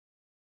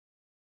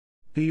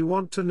Do you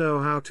want to know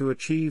how to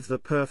achieve the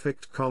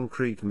perfect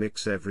concrete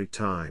mix every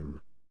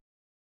time?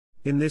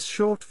 In this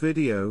short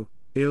video,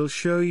 I'll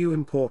show you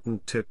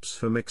important tips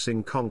for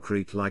mixing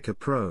concrete like a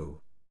pro.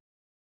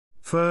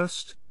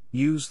 First,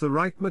 use the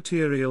right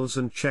materials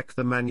and check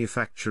the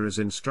manufacturer's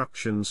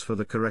instructions for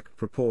the correct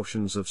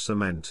proportions of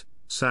cement,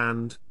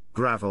 sand,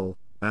 gravel,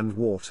 and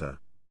water.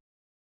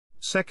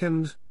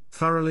 Second,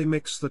 thoroughly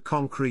mix the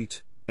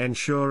concrete,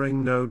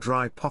 ensuring no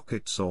dry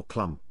pockets or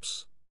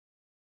clumps.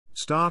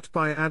 Start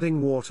by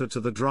adding water to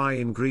the dry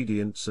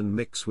ingredients and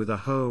mix with a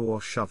hoe or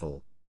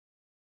shovel.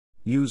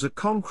 Use a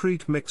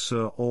concrete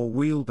mixer or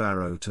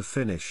wheelbarrow to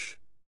finish.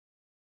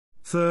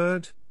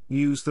 Third,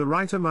 use the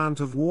right amount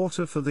of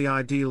water for the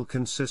ideal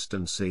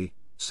consistency,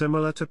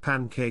 similar to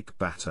pancake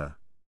batter.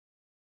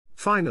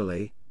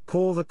 Finally,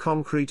 pour the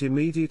concrete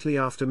immediately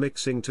after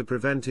mixing to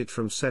prevent it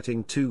from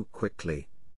setting too quickly.